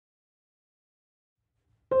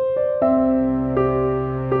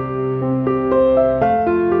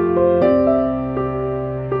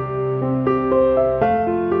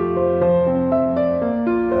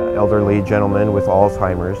elderly gentleman with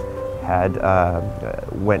Alzheimer's had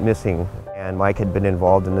went missing, and Mike had been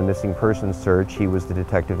involved in the missing persons search. He was the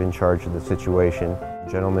detective in charge of the situation.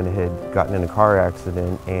 The gentleman had gotten in a car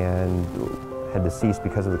accident and had deceased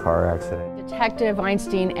because of the car accident. Detective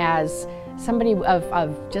Weinstein, as somebody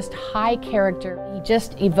of just high character, he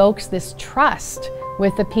just evokes this trust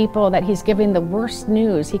with the people that he's giving the worst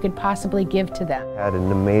news he could possibly give to them. Had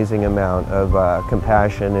an amazing amount of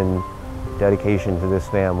compassion and dedication to this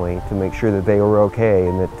family to make sure that they were okay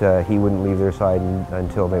and that he wouldn't leave their side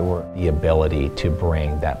until they were. The ability to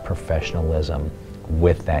bring that professionalism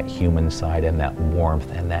with that human side and that warmth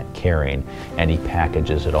and that caring, and he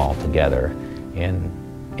packages it all together, and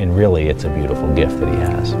really it's a beautiful gift that he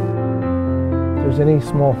has. If there's any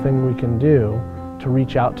small thing we can do to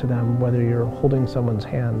reach out to them, whether you're holding someone's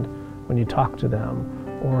hand when you talk to them,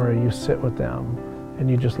 or you sit with them and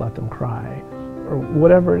you just let them cry, or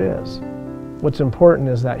whatever it is. What's important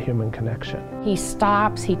is that human connection. He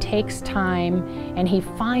stops, he takes time, and he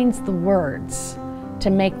finds the words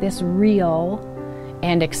to make this real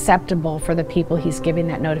and acceptable for the people he's giving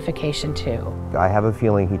that notification to. I have a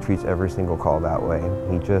feeling he treats every single call that way.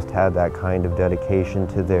 He just had that kind of dedication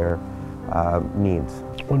to their needs.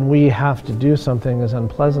 When we have to do something as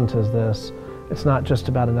unpleasant as this, it's not just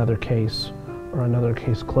about another case or another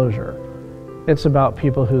case closure. It's about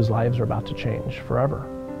people whose lives are about to change forever.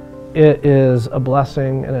 It is a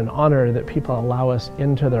blessing and an honor that people allow us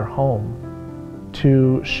into their home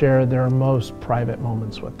to share their most private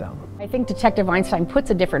moments with them. I think Detective Weinstein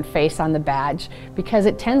puts a different face on the badge because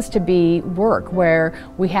it tends to be work where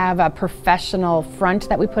we have a professional front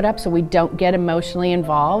that we put up so we don't get emotionally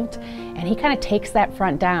involved, and he kind of takes that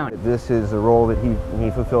front down. This is a role that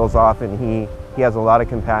he fulfills often. He has a lot of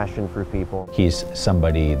compassion for people. He's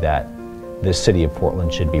somebody that the city of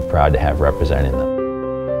Portland should be proud to have representing them.